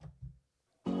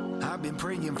I've been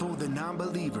praying for the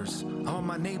non-believers. All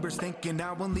my neighbors thinking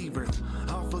I won't leave Earth.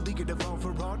 Awful eager to fall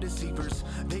for all deceivers.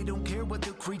 They don't care what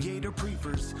the Creator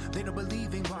prefers. They don't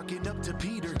believe in walking up to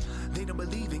Peter. They don't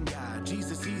believe in God,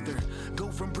 Jesus either. Go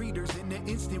from breeders into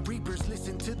instant reapers.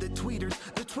 Listen to the tweeters,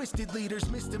 the twisted leaders,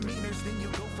 misdemeanors. Then you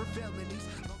go for felonies.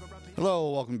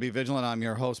 Hello, welcome to Be Vigilant. I'm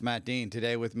your host, Matt Dean.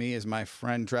 Today with me is my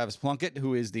friend Travis Plunkett,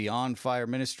 who is the On Fire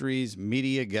Ministries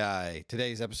media guy.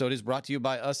 Today's episode is brought to you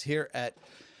by us here at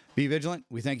Be Vigilant.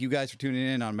 We thank you guys for tuning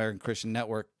in on American Christian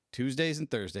Network Tuesdays and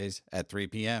Thursdays at 3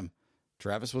 p.m.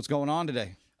 Travis, what's going on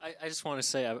today? I just want to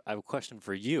say I have a question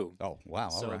for you. Oh, wow.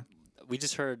 So all right. We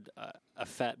just heard a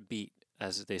fat beat,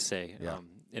 as they say,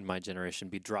 in my generation,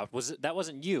 be dropped. That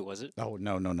wasn't you, was it? Oh,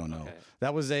 no. Okay.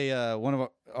 That was one of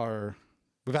our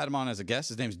we've had him on as a guest.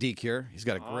 His name's D. Cure. He's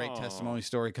got a great testimony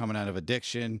story coming out of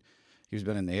addiction. He's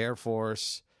been in the Air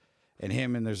Force. And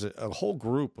there's a whole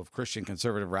group of Christian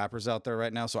conservative rappers out there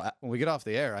right now. So when we get off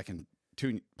the air, I can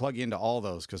plug you into all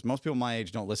those because most people my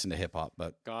age don't listen to hip hop.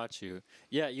 But got you.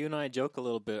 Yeah, you and I joke a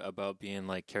little bit about being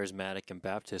like charismatic and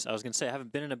Baptist. I was gonna say I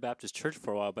haven't been in a Baptist church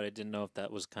for a while, but I didn't know if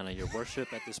that was kind of your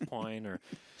worship at this point. Or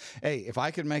hey, if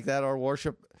I could make that our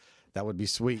worship, that would be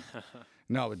sweet.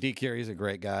 No, but D. Cure, he's a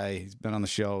great guy. He's been on the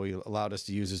show. He allowed us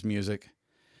to use his music.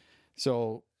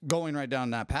 So going right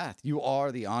down that path, you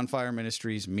are the On Fire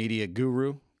Ministries media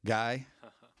guru guy.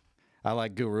 I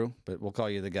like guru, but we'll call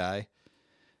you the guy.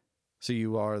 So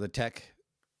you are the tech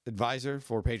advisor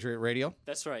for Patriot Radio?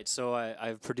 That's right. So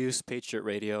I've produced Patriot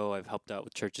Radio. I've helped out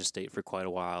with Church and State for quite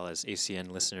a while, as ACN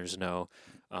listeners know.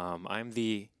 I'm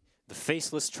the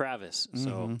faceless Travis.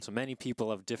 So many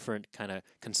people have different kind of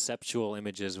conceptual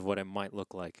images of what it might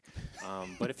look like.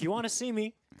 But if you want to see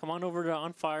me, come on over to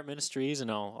On Fire Ministries,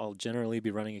 and I'll generally be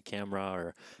running a camera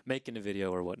or making a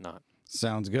video or whatnot.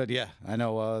 Sounds good. Yeah, I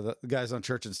know the guys on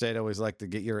Church and State always like to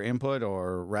get your input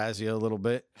or razz you a little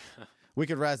bit. We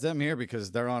could razz them here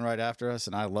because they're on right after us,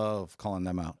 and I love calling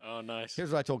them out. Oh, nice.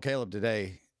 Here's what I told Caleb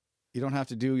today. You don't have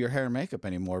to do your hair and makeup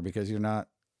anymore because you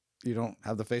don't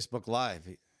have the Facebook Live.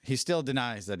 He still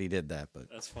denies that he did that, but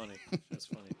that's funny. That's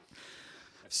funny.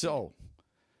 So,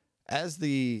 as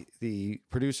the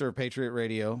producer of Patriot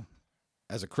Radio,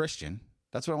 as a Christian,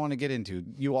 that's what I want to get into.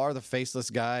 You are the faceless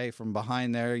guy from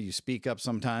behind there. You speak up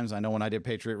sometimes. I know when I did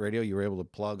Patriot Radio, you were able to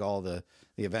plug all the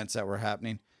events that were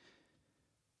happening.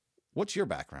 What's your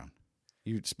background?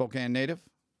 You Spokane native?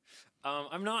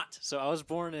 I'm not. So I was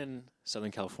born in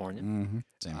Southern California. Mm-hmm.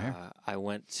 Same here. I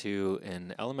went to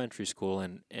an elementary school,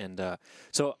 and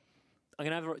so I'm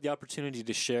going to have the opportunity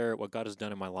to share what God has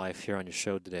done in my life here on your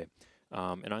show today.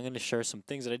 And I'm going to share some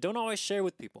things that I don't always share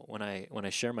with people when I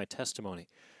share my testimony.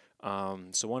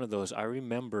 So one of those, I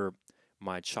remember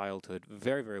my childhood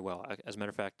very, very well. As a matter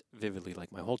of fact, vividly,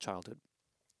 like my whole childhood.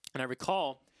 And I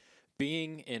recall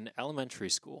being in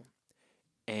elementary school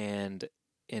and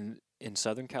in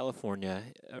Southern California,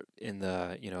 in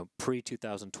the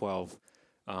pre-2012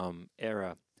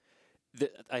 era,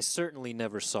 I certainly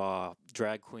never saw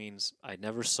drag queens. I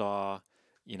never saw,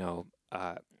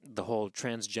 the whole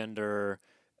transgender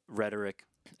rhetoric.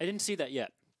 I didn't see that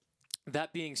yet.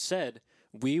 That being said,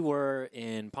 we were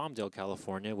in Palmdale,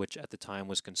 California, which at the time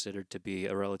was considered to be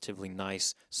a relatively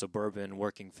nice suburban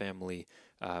working family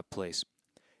place.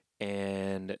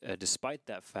 And despite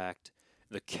that fact,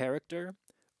 the character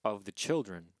of the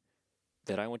children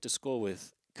that I went to school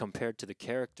with compared to the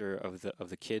character of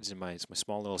the kids in my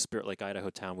small little Spirit Lake,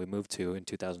 Idaho town we moved to in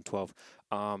 2012,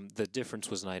 the difference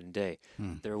was night and day.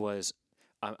 There was,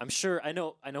 I'm sure, I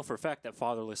know for a fact that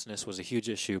fatherlessness was a huge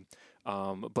issue,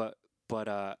 but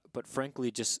frankly,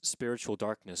 just spiritual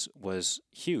darkness was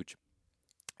huge.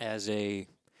 As a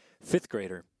fifth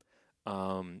grader,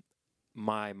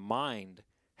 my mind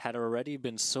had already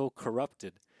been so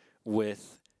corrupted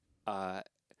with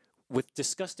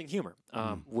disgusting humor,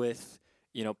 with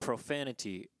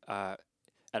profanity. At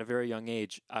a very young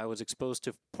age, I was exposed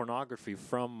to pornography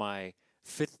from my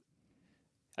fifth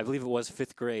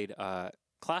grade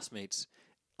classmates,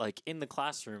 like in the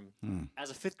classroom as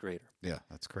a fifth grader. Yeah,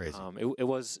 that's crazy. It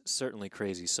was certainly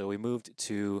crazy. So we moved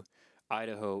to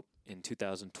Idaho in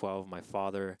 2012. My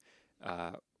father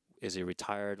is a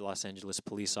retired Los Angeles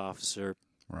police officer.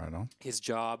 Right on. His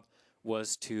job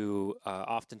was to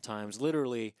oftentimes,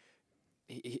 literally,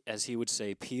 as he would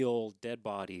say, peel dead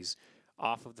bodies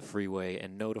off of the freeway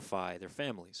and notify their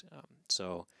families.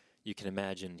 So you can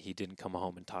imagine he didn't come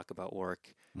home and talk about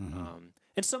work.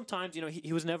 And sometimes,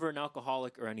 he was never an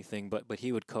alcoholic or anything, but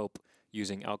he would cope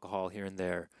using alcohol here and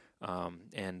there.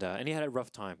 And he had a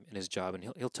rough time in his job, and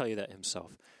he'll tell you that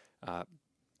himself.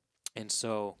 And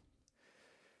so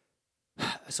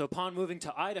upon moving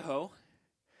to Idaho,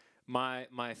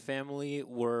 My family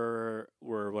were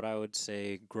what I would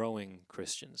say growing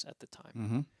Christians at the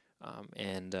time,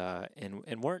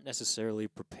 and weren't necessarily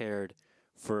prepared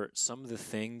for some of the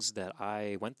things that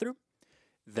I went through.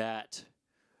 That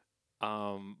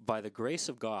by the grace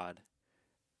of God,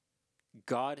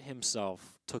 God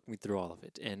Himself took me through all of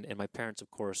it, and my parents,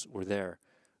 of course, were there.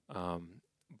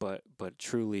 But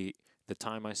truly, the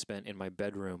time I spent in my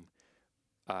bedroom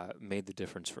made the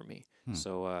difference for me.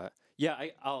 So yeah,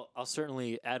 I'll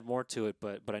certainly add more to it,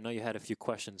 but I know you had a few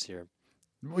questions here.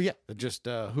 Well, yeah, just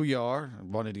who you are. I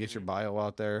wanted to get your bio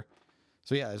out there.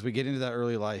 So yeah, as we get into that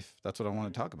early life, that's what I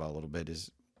want to talk about a little bit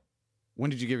is when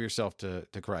did you give yourself to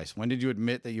Christ? When did you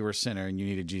admit that you were a sinner and you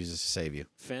needed Jesus to save you?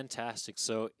 Fantastic.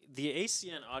 So the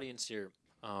ACN audience here,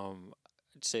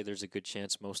 I'd say there's a good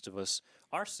chance most of us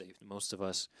are saved. Most of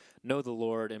us know the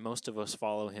Lord, and most of us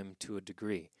follow Him to a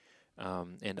degree.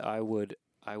 And I would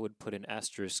put an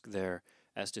asterisk there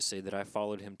as to say that I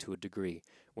followed Him to a degree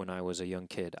when I was a young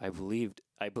kid. I believed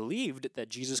that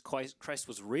Jesus Christ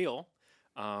was real,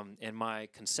 and my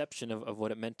conception of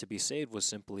what it meant to be saved was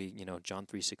simply, John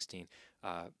 3:16.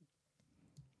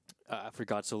 For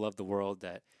God so loved the world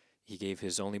that He gave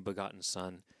His only begotten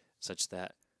Son, such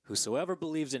that whosoever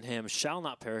believes in Him shall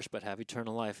not perish but have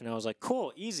eternal life. And I was like,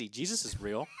 cool, easy, Jesus is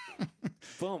real.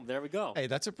 Boom, there we go. Hey,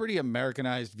 that's a pretty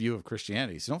Americanized view of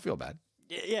Christianity, so don't feel bad.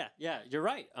 Yeah, you're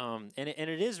right. And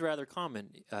it is rather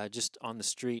common, just on the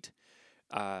street.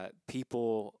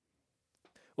 People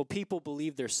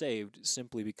believe they're saved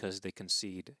simply because they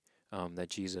concede that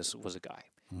Jesus was a guy,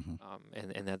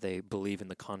 and that they believe in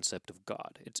the concept of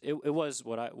God. It was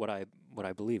what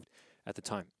I believed at the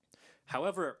time.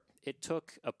 However, it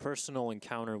took a personal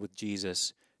encounter with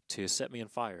Jesus to set me on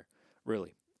fire,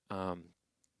 really.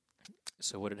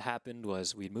 So what had happened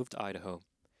was we'd moved to Idaho,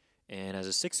 and as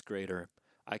a sixth grader,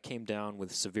 I came down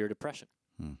with severe depression.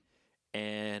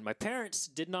 And my parents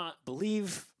did not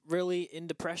believe really in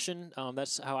depression.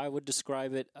 That's how I would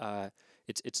describe it.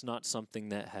 It's not something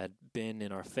that had been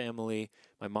in our family.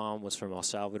 My mom was from El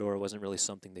Salvador. It wasn't really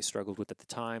something they struggled with at the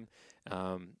time.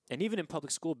 And even in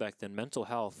public school back then, mental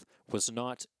health was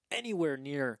not anywhere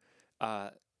near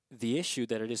the issue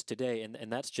that it is today.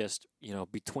 And that's just,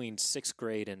 between sixth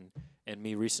grade and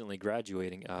me recently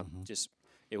graduating,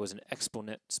 it was an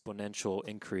exponential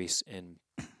increase in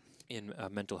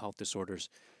mental health disorders.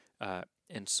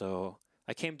 And so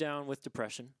I came down with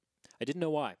depression. I didn't know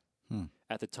why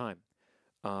at the time.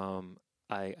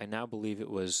 I now believe it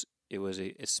was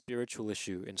a spiritual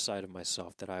issue inside of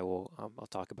myself that I'll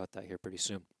talk about that here pretty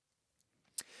soon.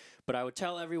 But I would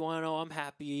tell everyone, I'm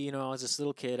happy. I was this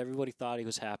little kid. Everybody thought he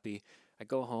was happy. I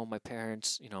go home, my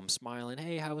parents, I'm smiling.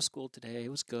 Hey, how was school today?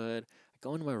 It was good. I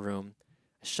go into my room,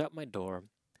 I shut my door,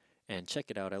 and check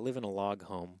it out. I live in a log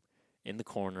home in the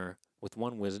corner with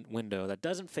one window that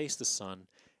doesn't face the sun,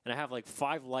 and I have like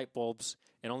 5 light bulbs,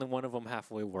 and only one of them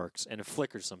halfway works, and it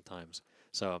flickers sometimes.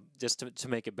 So just to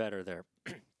make it better there,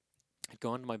 I'd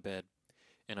go into my bed,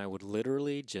 and I would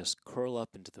literally just curl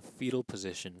up into the fetal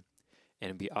position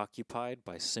and be occupied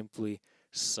by simply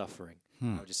suffering.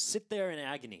 I would just sit there in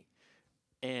agony.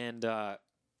 And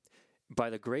by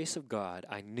the grace of God,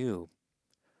 I knew,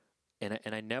 and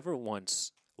I never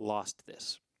once lost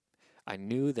this, I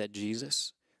knew that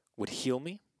Jesus would heal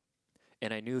me,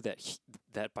 and I knew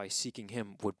that by seeking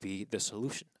Him would be the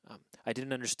solution. I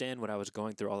didn't understand what I was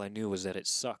going through. All I knew was that it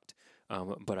sucked,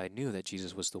 but I knew that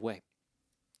Jesus was the way.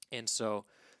 And so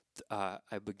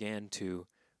I began to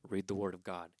read the Word of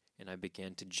God, and I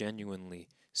began to genuinely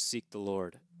seek the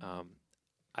Lord.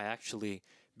 I actually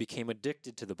became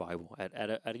addicted to the Bible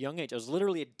at a young age. I was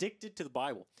literally addicted to the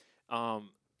Bible.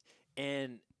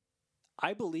 And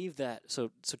I believe that,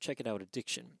 so check it out,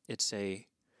 addiction. It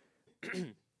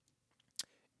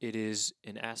is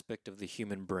an aspect of the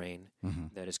human brain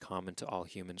that is common to all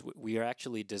humans. We are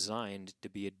actually designed to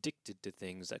be addicted to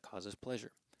things that cause us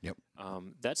pleasure. Yep.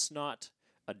 That's not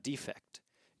a defect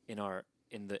in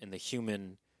the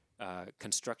human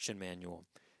construction manual.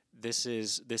 This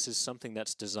is something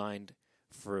that's designed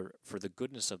for the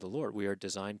goodness of the Lord. We are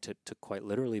designed to quite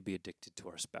literally be addicted to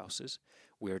our spouses.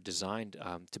 We are designed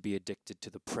to be addicted to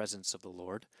the presence of the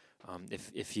Lord.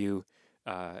 If you've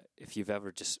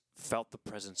ever just felt the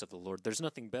presence of the Lord, there's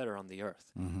nothing better on the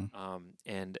earth.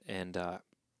 And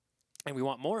we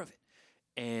want more of it.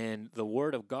 And the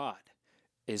Word of God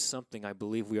is something I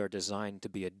believe we are designed to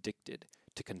be addicted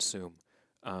to consume.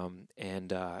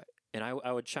 And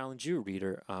I would challenge you,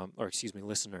 reader,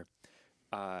 listener,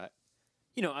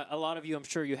 a lot of you, I'm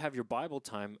sure you have your Bible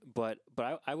time, but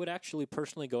I would actually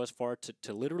personally go as far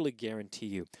to literally guarantee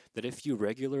you that if you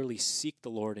regularly seek the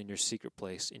Lord in your secret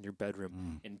place, in your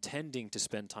bedroom, intending to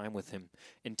spend time with Him,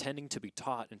 intending to be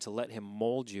taught and to let Him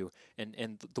mold you,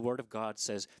 and the Word of God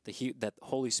says that the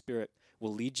Holy Spirit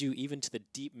will lead you even to the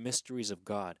deep mysteries of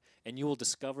God, and you will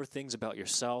discover things about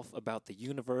yourself, about the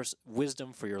universe,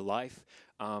 wisdom for your life,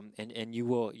 and you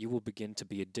will begin to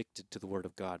be addicted to the Word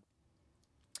of God.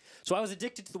 So I was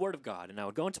addicted to the Word of God, and I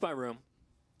would go into my room,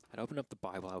 I'd open up the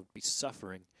Bible, I would be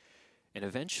suffering, and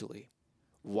eventually,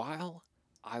 while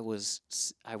I was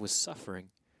suffering,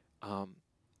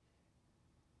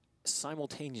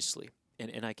 simultaneously,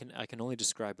 and I can only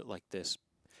describe it like this: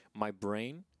 my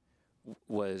brain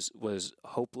was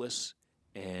hopeless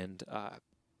and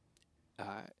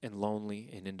lonely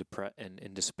and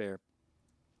in despair,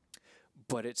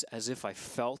 but it's as if I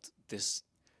felt this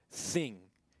thing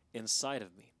inside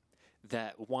of me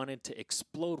that wanted to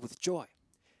explode with joy.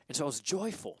 And so I was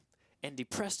joyful and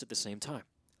depressed at the same time.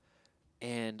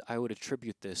 And I would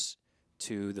attribute this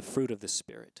to the fruit of the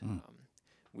Spirit.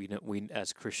 We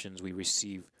as Christians, we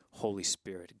receive Holy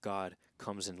Spirit. God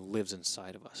comes and lives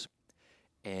inside of us.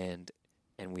 And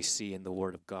we see in the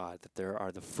Word of God that there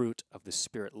are the fruit of the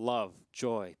Spirit: love,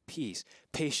 joy, peace,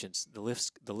 patience. The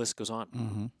list goes on.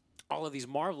 Mm-hmm. All of these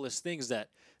marvelous things that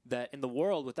in the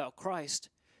world without Christ,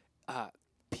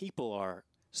 people are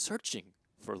searching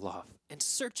for love and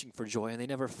searching for joy, and they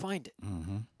never find it.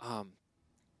 Mm-hmm.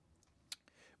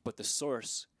 But the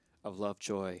source of love,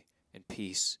 joy, and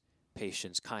peace,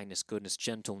 patience, kindness, goodness,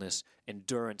 gentleness,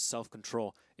 endurance,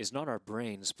 self-control is not our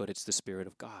brains, but it's the Spirit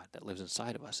of God that lives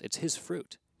inside of us. It's His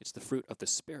fruit. It's the fruit of the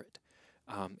Spirit.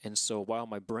 And so while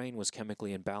my brain was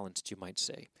chemically imbalanced, you might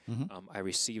say, I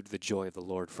received the joy of the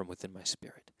Lord from within my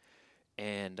spirit.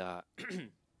 And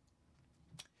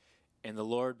and the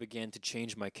Lord began to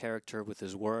change my character with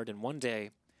His Word. And one day,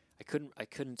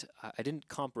 I didn't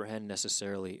comprehend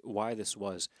necessarily why this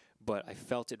was, but I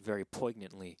felt it very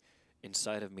poignantly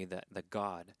inside of me that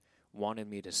God wanted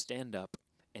me to stand up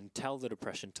and tell the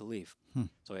depression to leave.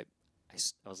 So I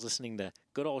was listening to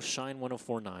good old Shine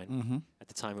 104.9. At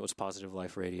the time, it was Positive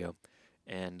Life Radio.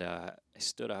 And I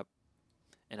stood up,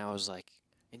 and I was like,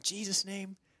 in Jesus'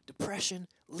 name, depression,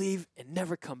 leave and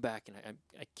never come back. And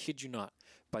I kid you not,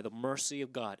 by the mercy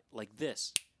of God, like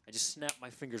this, I just snapped my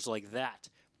fingers like that.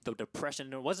 The depression,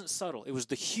 and it wasn't subtle. It was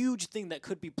the huge thing that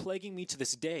could be plaguing me to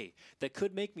this day, that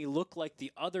could make me look like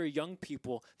the other young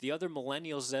people, the other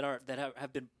millennials that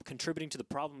have been contributing to the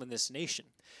problem in this nation.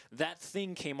 That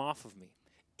thing came off of me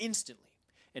instantly,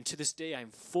 and to this day,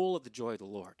 I'm full of the joy of the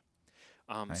Lord.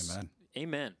 Amen.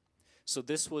 Amen. So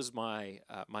this was my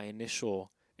my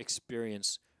initial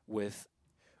experience with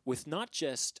not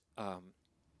just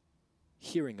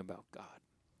hearing about God,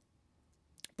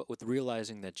 but with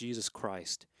realizing that Jesus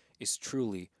Christ is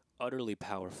truly, utterly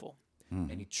powerful,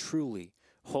 and He truly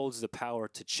holds the power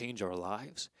to change our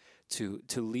lives, to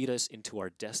lead us into our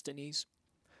destinies,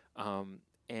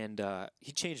 and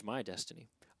He changed my destiny.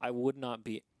 I would not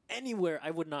be anywhere.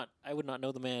 I would not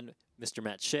know the man, Mr.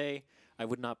 Matt Shea. I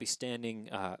would not be standing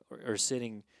or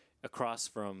sitting across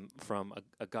from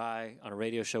a guy on a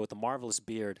radio show with a marvelous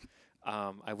beard.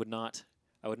 I would not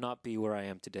be where I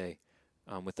am today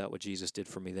without what Jesus did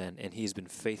for me then. And He's been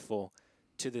faithful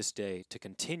to this day to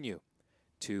continue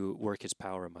to work His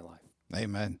power in my life.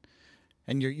 Amen.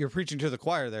 And you're preaching to the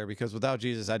choir there, because without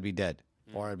Jesus, I'd be dead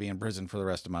or I'd be in prison for the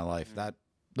rest of my life.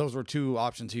 Those were two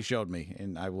options He showed me,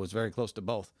 and I was very close to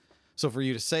both. So for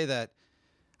you to say that,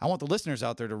 I want the listeners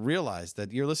out there to realize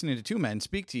that you're listening to two men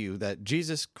speak to you that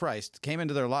Jesus Christ came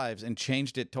into their lives and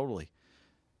changed it totally.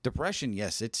 Depression,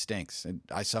 yes, it stinks. And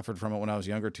I suffered from it when I was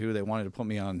younger, too. They wanted to put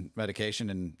me on medication,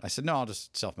 and I said, no, I'll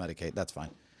just self-medicate. That's fine.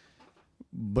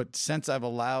 But since I've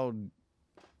allowed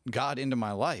God into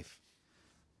my life,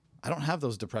 I don't have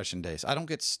those depression days. I don't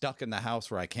get stuck in the house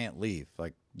where I can't leave.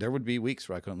 Like, there would be weeks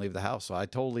where I couldn't leave the house. So I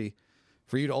totally,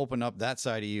 for you to open up that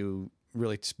side of you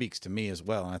really speaks to me as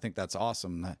well. And I think that's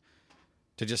awesome,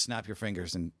 to just snap your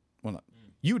fingers and, well,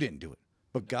 you didn't do it,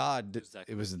 but God,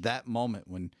 exactly. It was that moment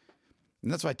when,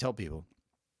 and that's why I tell people,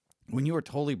 when you are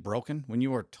totally broken, when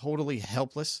you are totally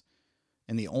helpless,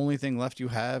 and the only thing left you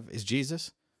have is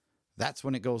Jesus, that's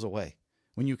when it goes away.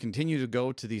 When you continue to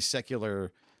go to these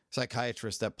secular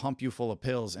psychiatrists that pump you full of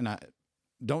pills, and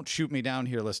don't shoot me down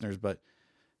here, listeners, but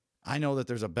I know that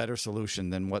there's a better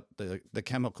solution than what the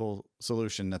chemical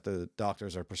solution that the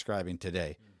doctors are prescribing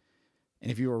today. And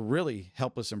if you are really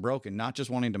helpless and broken, not just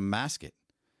wanting to mask it,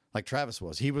 like Travis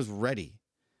was, he was ready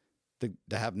to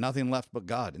have nothing left but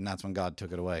God, and that's when God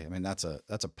took it away. I mean, that's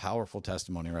a powerful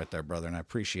testimony right there, brother, and I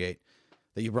appreciate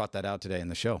that you brought that out today in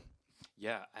the show.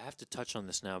 Yeah, I have to touch on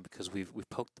this now because we've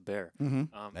poked the bear.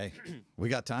 Hey, we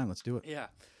got time. Let's do it. Yeah.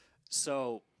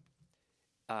 So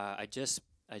I just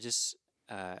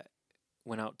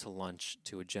went out to lunch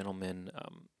to a gentleman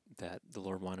that the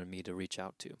Lord wanted me to reach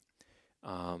out to,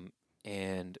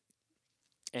 and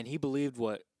he believed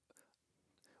what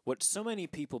so many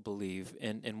people believe,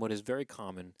 and what is very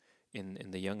common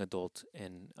in the young adult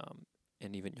and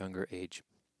even younger age,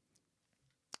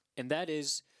 and that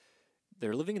is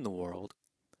they're living in the world.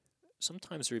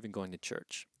 Sometimes they're even going to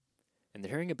church, and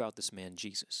they're hearing about this man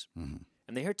Jesus, and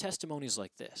they hear testimonies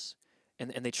like this.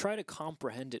 And they try to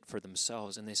comprehend it for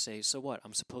themselves, and they say, so what?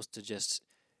 I'm supposed to just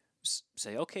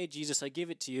say, okay, Jesus, I give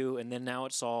it to you, and then now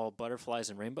it's all butterflies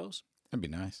and rainbows? That'd be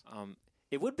nice.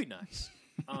 It would be nice.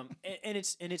 And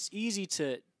it's easy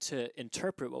to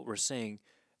interpret what we're saying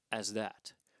as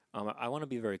that. I want to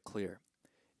be very clear.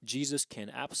 Jesus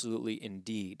can absolutely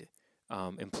indeed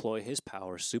employ his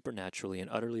power supernaturally and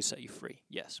utterly set you free.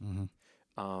 Yes.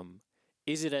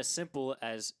 Is it as simple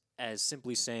as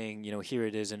simply saying, here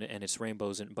it is and it's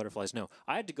rainbows and butterflies? No,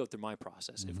 I had to go through my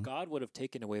process. If God would have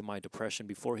taken away my depression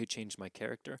before he changed my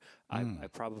character, I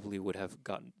probably would have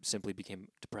simply became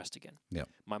depressed again. Yeah.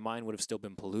 My mind would have still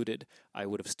been polluted. I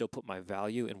would have still put my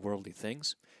value in worldly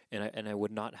things, and I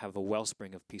would not have a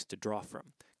wellspring of peace to draw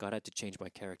from. God had to change my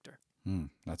character.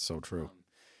 That's so true.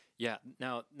 Yeah.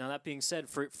 Now that being said,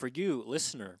 for you,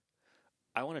 listener,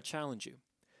 I want to challenge you.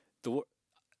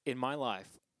 In my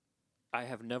life, I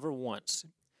have never once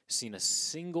seen a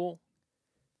single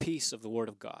piece of the Word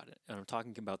of God, and I'm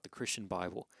talking about the Christian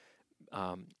Bible,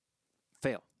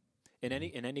 fail in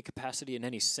any capacity, in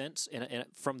any sense, and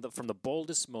from the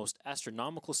boldest, most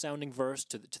astronomical sounding verse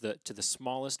to the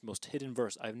smallest, most hidden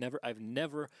verse. I've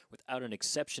never, without an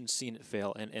exception, seen it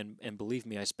fail. And believe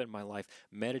me, I spent my life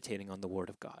meditating on the Word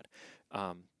of God,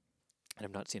 and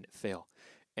I've not seen it fail.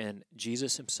 And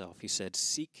Jesus himself, he said,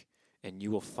 "Seek and you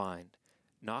will find.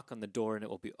 Knock on the door and it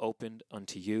will be opened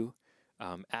unto you.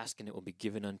 Ask and it will be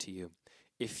given unto you."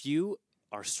 If you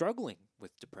are struggling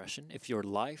with depression, if your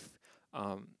life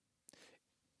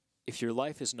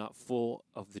is not full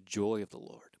of the joy of the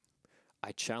Lord,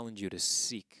 I challenge you to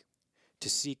seek. To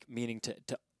seek meaning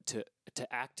to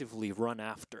actively run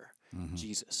after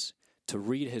Jesus, to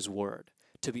read his word,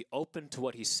 to be open to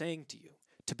what he's saying to you,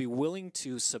 to be willing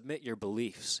to submit your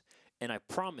beliefs. And I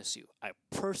promise you, I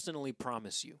personally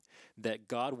promise you, that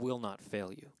God will not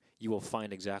fail you. You will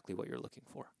find exactly what you're looking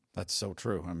for. That's so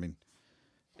true. I mean,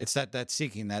 it's that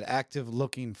seeking, that active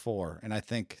looking for. And I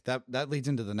think that leads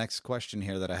into the next question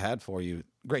here that I had for you.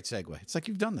 Great segue. It's like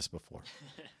you've done this before.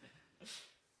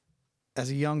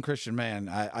 As a young Christian man,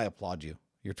 I applaud you.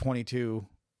 You're 22.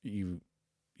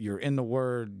 You're in the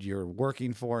Word. You're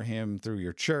working for him through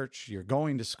your church. You're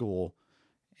going to school.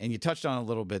 And you touched on it a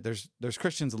little bit. There's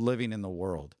Christians living in the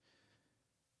world.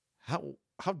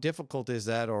 How difficult is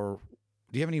that, or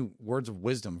do you have any words of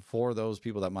wisdom for those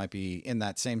people that might be in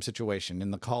that same situation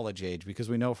in the college age? Because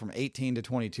we know from 18 to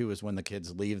 22 is when the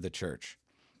kids leave the church.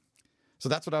 So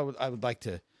that's what I would like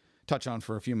to touch on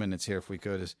for a few minutes here, if we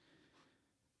could. Is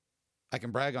I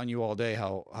can brag on you all day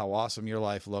how awesome your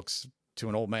life looks to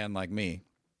an old man like me.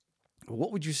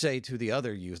 What would you say to the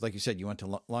other youth? Like you said, you went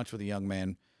to lunch with a young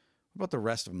man. What about the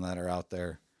rest of them that are out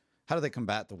there? How do they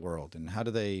combat the world, and how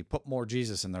do they put more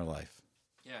Jesus in their life?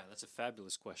 Yeah, that's a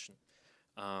fabulous question.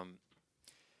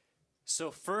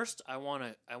 So first, I want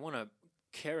to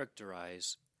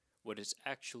characterize what it's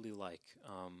actually like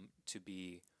to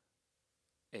be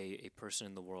a person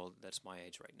in the world that's my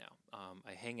age right now.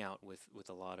 I hang out with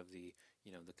a lot of the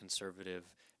conservative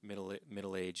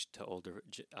middle-aged to older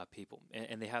people,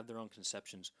 and they have their own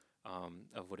conceptions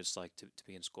of what it's like to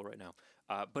be in school right now.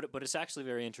 But it's actually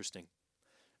very interesting.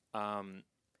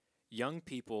 Young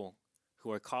people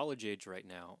who are college age right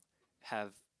now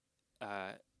have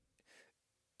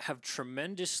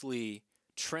tremendously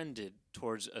trended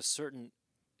towards a certain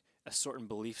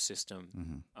belief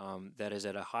system that is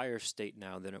at a higher state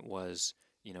now than it was,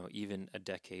 even a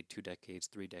decade, 2 decades,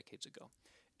 3 decades ago.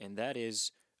 And that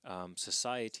is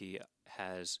society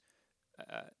has,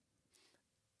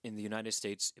 in the United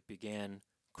States, it began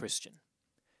Christian.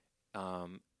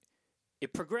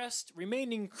 It progressed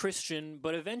remaining Christian,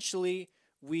 but eventually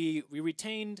we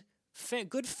retained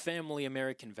good family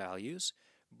American values,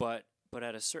 but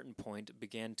at a certain point it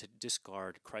began to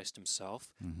discard Christ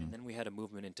himself, and then we had a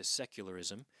movement into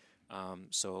secularism.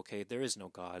 There is no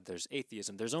God, there's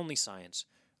atheism, there's only science.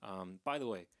 By the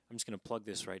way, I'm just going to plug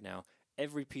this right now.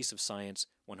 Every piece of science,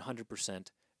 100%,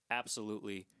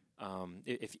 absolutely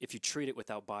if you treat it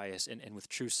without bias and with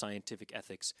true scientific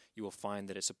ethics, you will find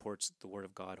that it supports the Word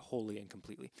of God wholly and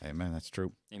completely. Amen. That's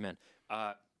true. Amen.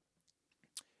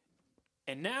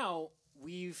 And now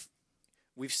we've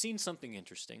seen something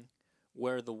interesting,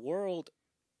 where the world,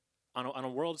 on a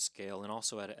world scale and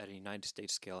also at a United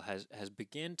States scale, has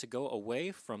begun to go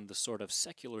away from the sort of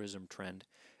secularism trend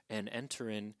and enter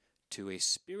into a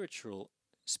spiritual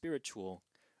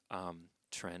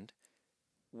trend,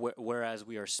 whereas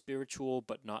we are spiritual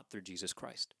but not through Jesus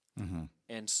Christ. Mm-hmm.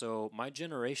 And so my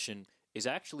generation is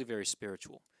actually very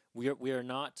spiritual. We are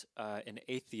not an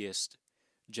atheist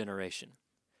generation.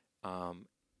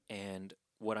 And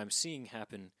what I'm seeing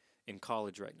happen in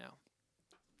college right now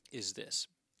is this.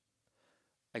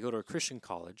 I go to a Christian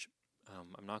college.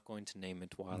 I'm not going to name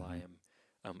it while I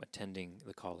am attending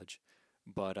the college,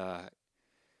 but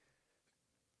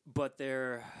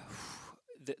there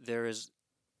is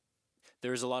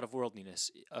a lot of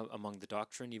worldliness among the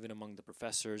doctrine, even among the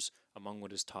professors, among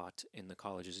what is taught in the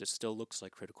colleges. It still looks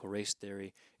like critical race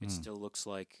theory. It still looks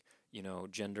like,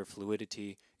 gender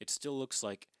fluidity. It still looks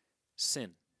like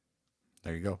sin.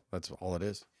 There you go. That's all it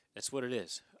is. That's what it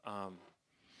is.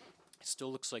 It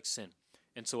still looks like sin.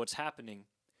 And so what's happening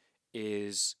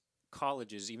is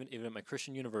colleges, even at my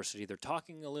Christian university, they're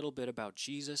talking a little bit about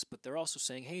Jesus, but they're also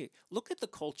saying, hey, look at the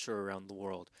culture around the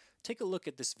world. Take a look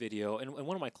at this video. And in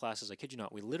one of my classes, I kid you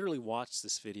not, we literally watched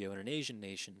this video in an Asian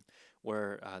nation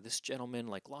where this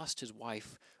gentleman lost his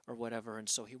wife or whatever, and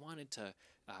so he wanted to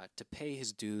pay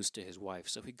his dues to his wife.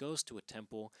 So he goes to a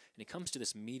temple, and he comes to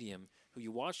this medium who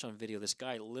you watched on video. This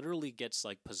guy literally gets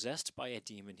possessed by a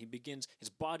demon. His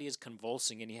body is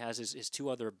convulsing, and he has his two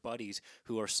other buddies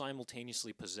who are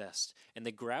simultaneously possessed. And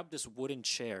they grab this wooden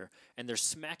chair, and they're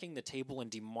smacking the table in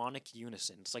demonic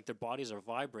unison. It's like their bodies are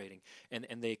vibrating, and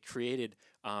they created,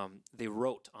 they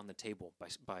wrote on the table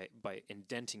by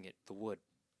indenting it, the wood.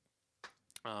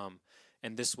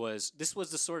 And this was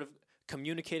the sort of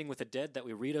communicating with the dead that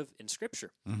we read of in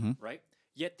Scripture, right?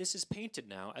 Yet this is painted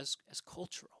now as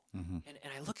cultural. And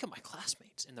I look at my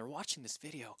classmates, and they're watching this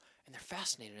video, and they're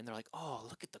fascinated, and they're like, oh,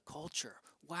 look at the culture.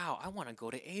 Wow, I want to go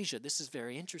to Asia. This is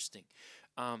very interesting.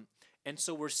 And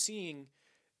so we're seeing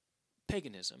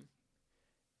paganism,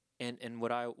 and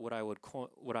what I would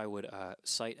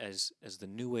cite as the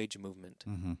New Age movement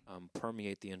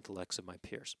permeate the intellects of my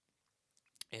peers.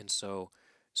 And so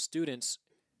students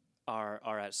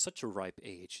are at such a ripe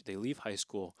age. They leave high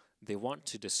school. They want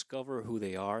to discover who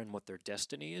they are and what their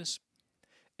destiny is.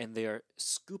 And they are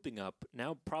scooping up,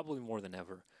 now probably more than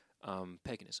ever,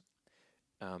 paganism.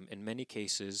 In many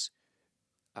cases,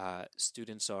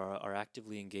 students are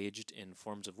actively engaged in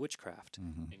forms of witchcraft,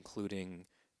 including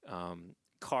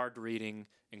card reading,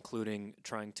 including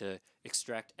trying to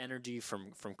extract energy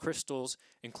from crystals,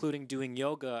 including doing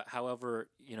yoga, however,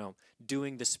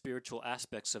 doing the spiritual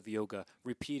aspects of yoga,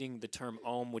 repeating the term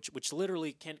Om, which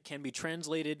literally can be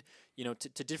translated,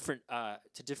 to different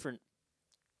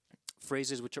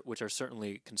phrases which are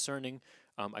certainly concerning.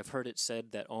 I've heard it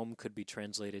said that Om could be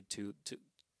translated to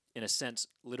in a sense,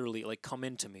 literally come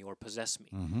into me or possess me,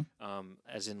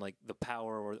 as in the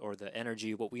power or the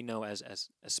energy, what we know as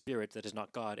a spirit that is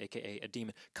not God, aka a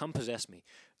demon, come possess me.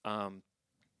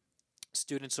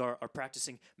 Students are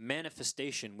practicing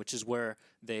manifestation, which is where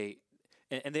they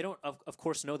don't, of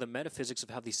course, know the metaphysics of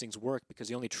how these things work, because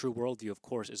the only true worldview, of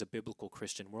course, is a biblical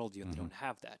Christian worldview, and they don't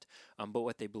have that. But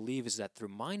what they believe is that through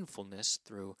mindfulness,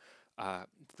 through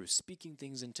speaking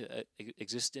things into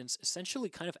existence, essentially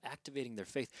kind of activating their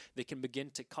faith, they can begin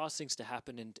to cause things to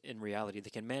happen in reality. They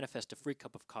can manifest a free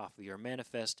cup of coffee or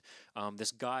manifest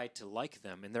this guy to like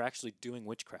them, and they're actually doing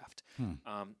witchcraft.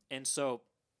 And so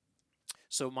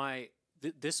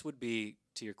this would be,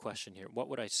 to your question here, what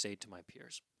would I say to my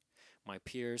peers? My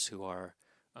peers who are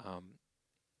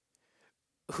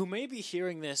who may be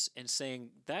hearing this and saying,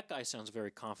 that guy sounds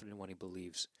very confident in what he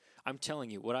believes. I'm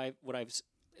telling you, what I've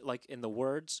in the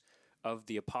words of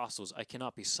the apostles, I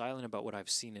cannot be silent about what I've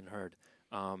seen and heard.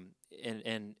 And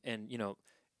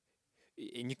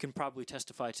you can probably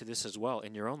testify to this as well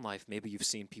in your own life. Maybe you've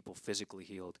seen people physically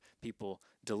healed, people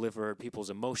delivered, people's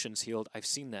emotions healed. I've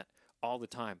seen that all the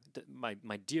time.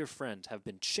 My dear friends have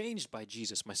been changed by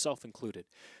Jesus, myself included.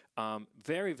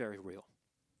 Very, very real.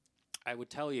 I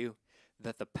would tell you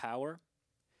that the power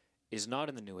is not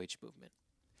in the New Age movement.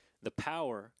 The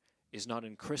power is not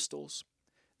in crystals.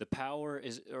 The power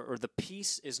is, or the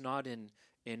peace is not in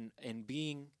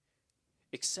being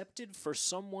accepted for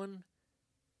someone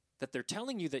that they're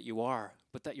telling you that you are,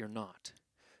 but that you're not.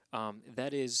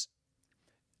 That is,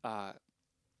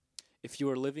 if you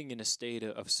are living in a state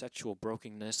of sexual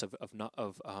brokenness, of not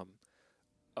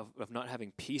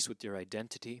having peace with your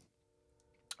identity,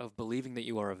 of believing that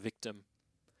you are a victim,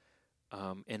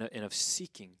 and of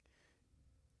seeking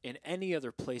in any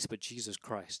other place but Jesus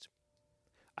Christ,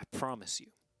 I promise you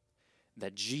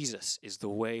that Jesus is the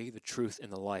way, the truth,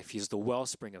 and the life. He is the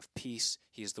wellspring of peace.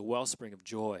 He is the wellspring of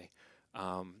joy.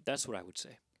 That's what I would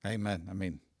say. Amen. I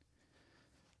mean,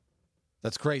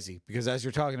 that's crazy because as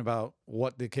you're talking about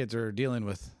what the kids are dealing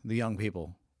with, the young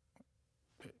people,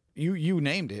 you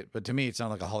named it, but to me it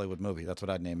sounded like a Hollywood movie. That's what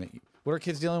I'd name it. What are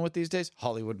kids dealing with these days?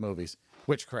 Hollywood movies,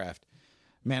 witchcraft,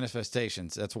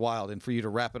 manifestations. That's wild. And for you to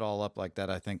wrap it all up like that,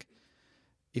 I think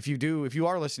if you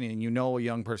are listening and you know a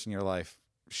young person in your life,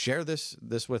 share this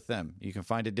with them. You can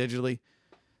find it digitally.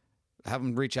 Have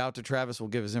them reach out to Travis. We'll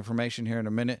give his information here in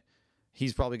a minute.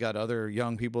 He's probably got other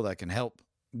young people that can help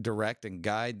direct and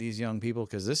guide these young people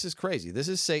because this is crazy. This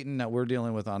is Satan that we're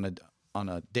dealing with on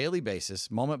a daily basis,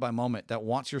 moment by moment, that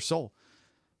wants your soul.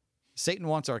 Satan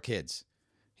wants our kids.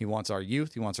 He wants our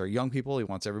youth. He wants our young people. He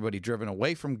wants everybody driven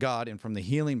away from God and from the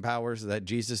healing powers that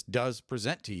Jesus does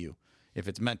present to you. If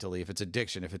it's mentally, if it's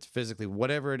addiction, if it's physically,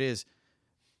 whatever it is,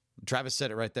 Travis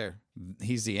said it right there.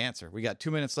 He's the answer. We got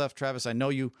 2 minutes left. Travis, I know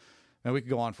you, and we could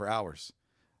go on for hours.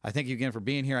 I thank you again for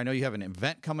being here. I know you have an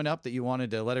event coming up that you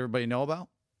wanted to let everybody know about.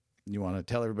 You want to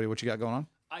tell everybody what you got going on?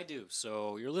 I do.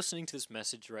 So you're listening to this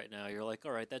message right now. You're like,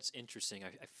 all right, that's interesting.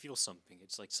 I feel something.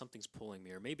 It's like something's pulling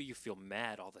me. Or maybe you feel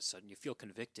mad all of a sudden. You feel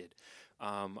convicted.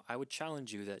 I would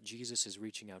challenge you that Jesus is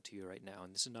reaching out to you right now.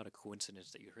 And this is not a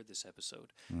coincidence that you heard this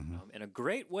episode. And a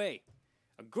great way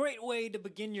to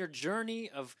begin your journey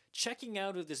of checking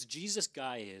out who this Jesus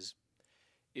guy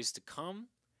is to come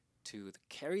to the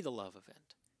Carry the Love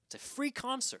event. It's a free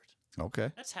concert.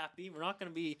 Okay. That's happy. We're not going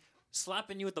to be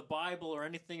slapping you with the Bible or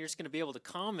anything. You're just going to be able to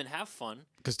come and have fun.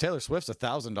 Because Taylor Swift's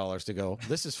 $1,000 to go.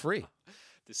 This is free.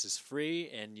 This is free,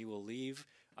 and you will leave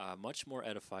much more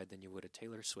edified than you would a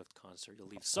Taylor Swift concert. You'll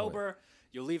leave sober.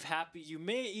 You'll leave happy. You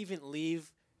may even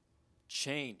leave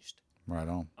changed. Right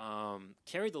on.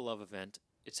 Carry the Love event.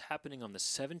 It's happening on the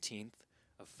 17th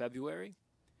of February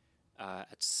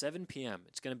at 7 p.m.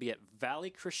 It's going to be at Valley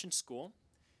Christian School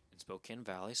in Spokane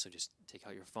Valley. So just take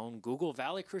out your phone, Google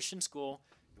Valley Christian School.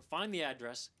 You'll find the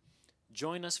address.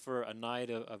 Join us for a night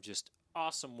of just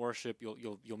awesome worship.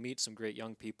 You'll meet some great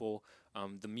young people.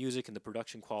 The music and the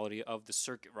production quality of the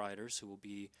Circuit Riders, who will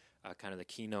be kind of the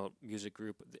keynote music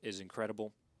group, is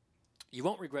incredible. You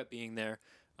won't regret being there.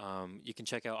 You can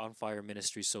check out On Fire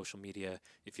Ministries social media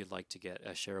if you'd like to get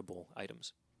shareable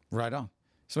items. Right on.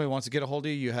 Somebody wants to get a hold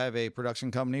of you. You have a production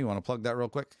company. You want to plug that real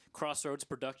quick? Crossroads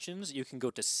Productions. You can go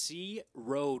to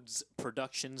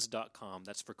CRoadsProductions.com.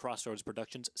 That's for Crossroads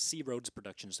Productions,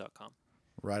 CRoadsProductions.com.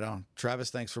 Right on.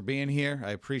 Travis, thanks for being here.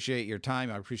 I appreciate your time.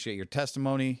 I appreciate your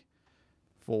testimony.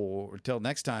 Until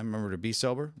next time, remember to be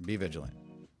sober, be vigilant.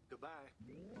 Goodbye.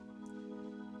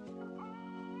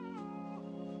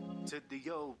 To the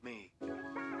old me.